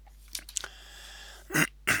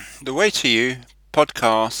The Way to You,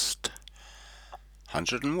 podcast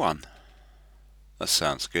 101. That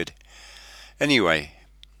sounds good. Anyway,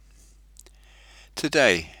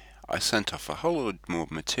 today I sent off a whole lot more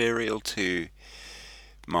material to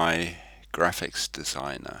my graphics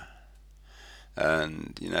designer.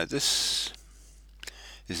 And, this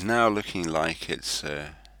is now looking like it's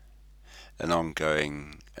an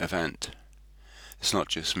ongoing event. It's not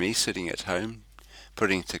just me sitting at home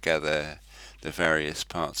putting together the various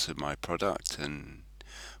parts of my product and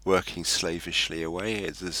working slavishly away.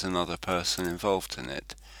 There's another person involved in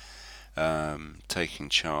it, taking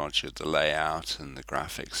charge of the layout and the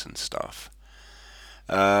graphics and stuff.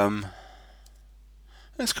 Um,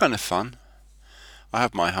 it's kind of fun. I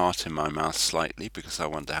have my heart in my mouth slightly because I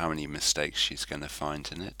wonder how many mistakes she's going to find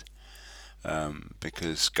in it.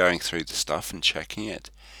 Because going through the stuff and checking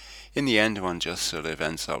it, in the end one just sort of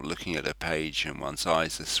ends up looking at a page and one's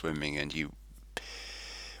eyes are swimming and you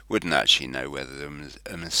wouldn't actually know whether there was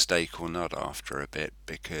a mistake or not after a bit,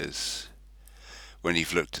 because when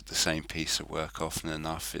you've looked at the same piece of work often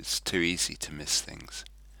enough, it's too easy to miss things.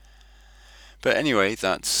 But anyway,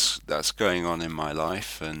 that's going on in my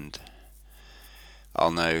life, and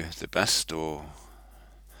I'll know the best, or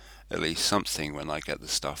at least something, when I get the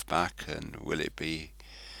stuff back. And will it be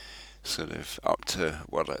sort of up to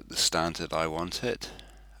the standard I want it?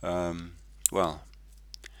 Well,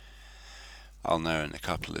 I'll know in a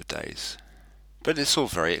couple of days. But it's all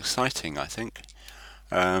very exciting, I think.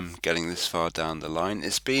 Getting this far down the line.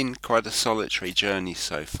 It's been quite a solitary journey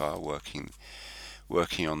so far, working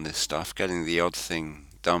on this stuff, getting the odd thing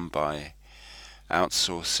done by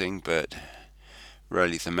outsourcing, but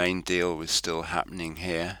really the main deal was still happening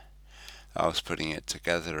here. I was putting it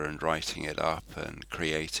together and writing it up and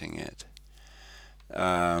creating it.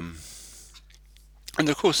 And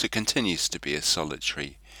of course it continues to be a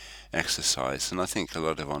solitary exercise, and I think a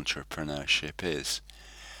lot of entrepreneurship is.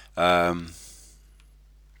 And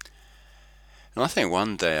I think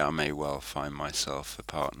one day I may well find myself a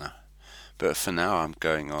partner. But for now I'm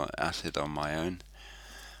going on at it on my own.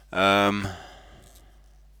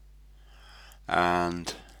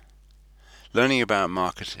 And learning about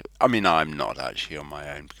marketing. I mean, I'm not actually on my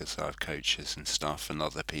own because I have coaches and stuff and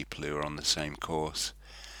other people who are on the same course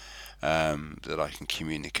that I can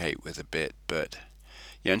communicate with a bit. But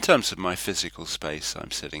yeah, in terms of my physical space,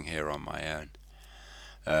 I'm sitting here on my own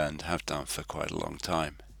and have done for quite a long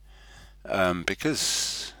time.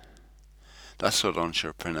 Because that's what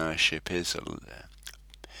entrepreneurship is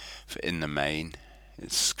in the main.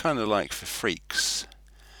 It's kind of like for freaks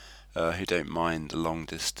who don't mind the long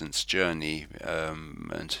distance journey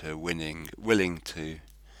and who are willing to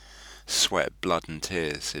sweat blood and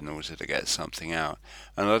tears in order to get something out.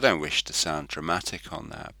 And I don't wish to sound dramatic on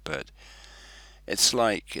that, but it's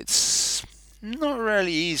like it's not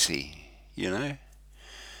really easy, you know.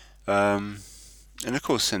 And of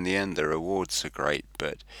course, in the end, the rewards are great,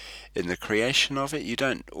 but in the creation of it, you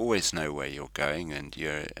don't always know where you're going, and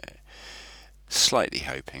you're slightly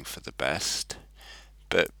hoping for the best.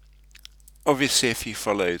 But obviously, if you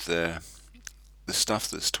follow the stuff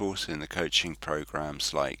that's taught in the coaching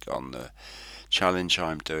programs, like on the challenge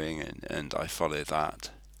I'm doing, and I follow that,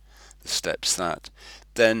 the steps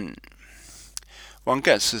then one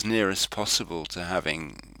gets as near as possible to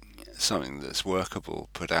having something that's workable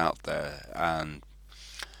put out there, and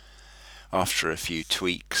after a few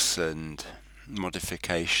tweaks and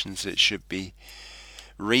modifications, it should be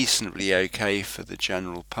reasonably okay for the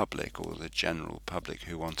general public, or the general public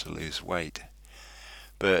who want to lose weight.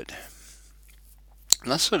 But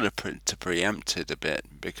that's sort of to preempt it a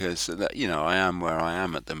bit, because I am where I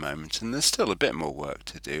am at the moment, and there's still a bit more work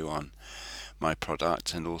to do on my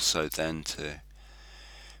product, and also then to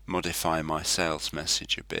modify my sales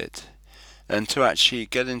message a bit, and to actually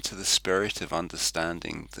get into the spirit of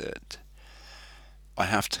understanding that I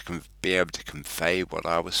have to be able to convey what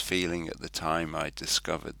I was feeling at the time I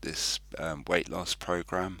discovered this weight loss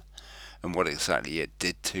program, and what exactly it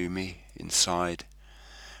did to me inside,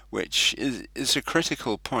 which is a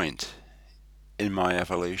critical point in my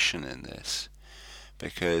evolution in this,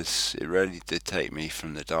 because it really did take me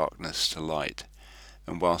from the darkness to light.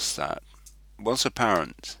 And whilst that was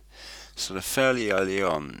apparent sort of fairly early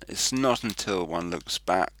on, it's not until one looks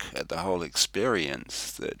back at the whole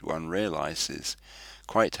experience that one realizes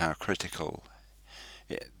quite how critical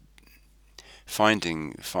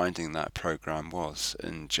finding that program was,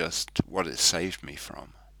 and just what it saved me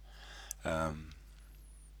from. And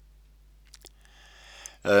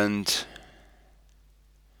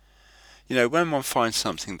when one finds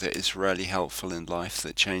something that is really helpful in life,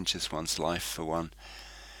 that changes one's life for one,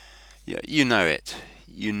 you know it.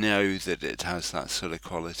 you know that it has that sort of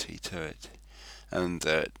quality to it, and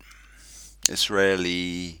that it's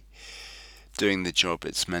really doing the job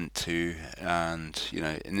it's meant to. And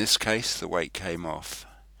in this case, the weight came off.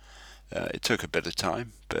 It took a bit of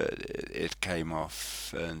time, but it came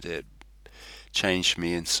off, and it changed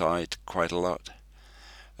me inside quite a lot.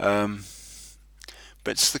 Um,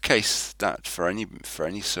 but it's the case that for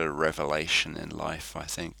any sort of revelation in life, I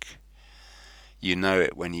think you know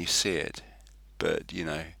it when you see it, but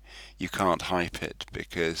you can't hype it,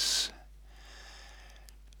 because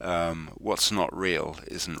what's not real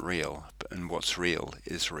isn't real, and what's real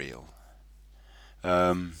is real.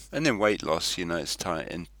 And then weight loss, it's tight,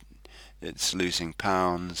 and it's losing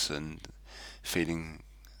pounds and feeling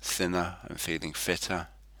thinner and feeling fitter,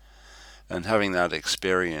 and having that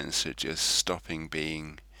experience of just stopping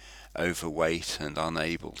being overweight and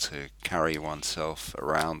unable to carry oneself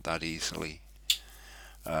around that easily.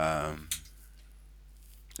 Um,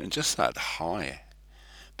 and just that high,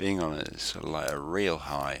 being on it sort of like a real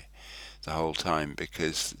high the whole time,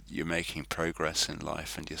 because you're making progress in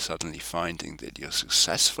life and you're suddenly finding that you're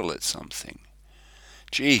successful at something.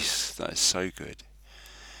 Jeez, that is so good.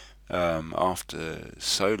 After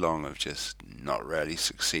so long of just not really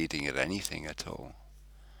succeeding at anything at all.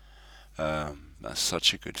 That's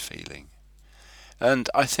such a good feeling. And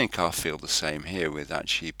I think I'll feel the same here with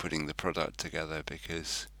actually putting the product together,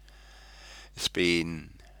 because it's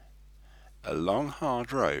been a long,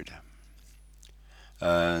 hard road.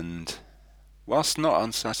 And whilst not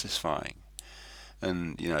unsatisfying,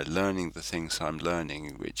 and learning the things I'm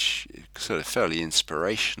learning, which is sort of fairly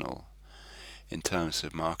inspirational in terms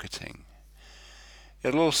of marketing,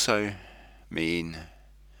 it'll also mean,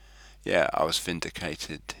 yeah, I was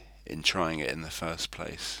vindicated in trying it in the first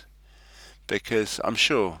place. Because I'm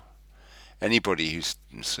sure anybody who's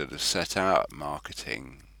sort of set out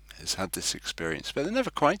marketing has had this experience, but they're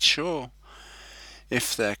never quite sure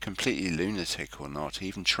if they're completely lunatic or not,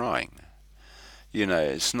 even trying.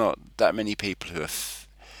 It's not that many people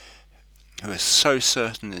who are so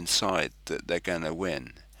certain inside that they're going to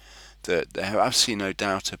win, that they have absolutely no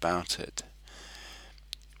doubt about it.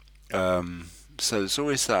 So there's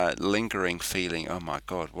always that lingering feeling, oh my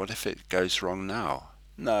God, what if it goes wrong now?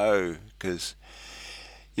 No, because,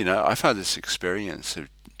 I've had this experience of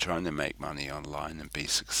trying to make money online and be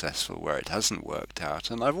successful where it hasn't worked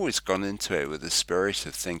out, and I've always gone into it with the spirit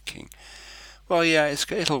of thinking, well, yeah,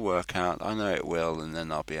 it'll work out, I know it will, and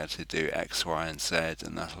then I'll be able to do X, Y, and Z,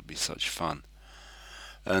 and that'll be such fun.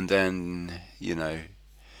 And then,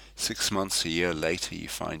 6 months, a year later, you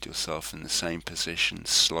find yourself in the same position,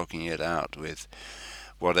 slogging it out with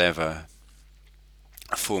whatever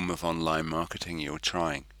form of online marketing you're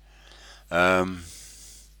trying.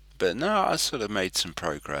 But no, I sort of made some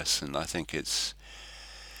progress, and I think it's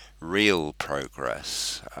real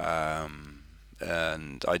progress.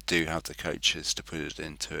 And I do have the coaches to put it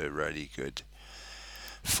into a really good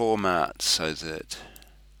format so that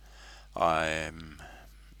I'm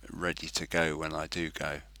ready to go when I do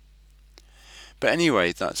go. But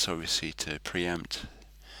anyway, that's obviously to preempt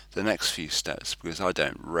the next few steps, because I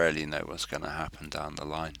don't really know what's going to happen down the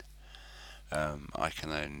line. I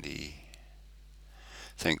can only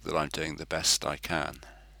think that I'm doing the best I can.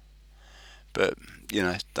 But,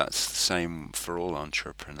 that's the same for all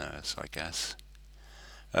entrepreneurs, I guess.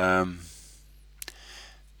 But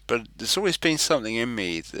there's always been something in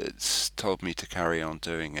me that's told me to carry on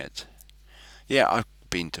doing it. Yeah, I've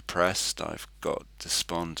been depressed, I've got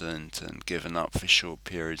despondent and given up for short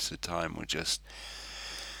periods of time, or just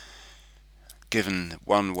given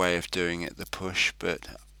one way of doing it the push. But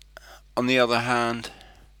on the other hand,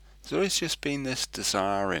 there's always just been this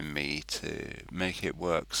desire in me to make it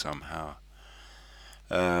work somehow.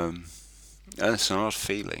 And it's an odd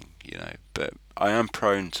feeling, but I am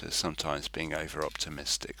prone to sometimes being over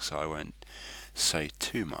optimistic, so I won't say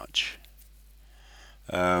too much.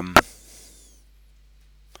 But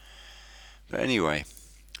anyway,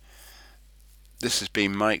 this has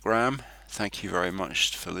been Mike Ram. Thank you very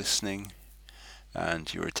much for listening,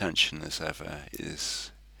 and your attention as ever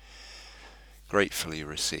is gratefully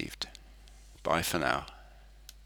received. Bye for now.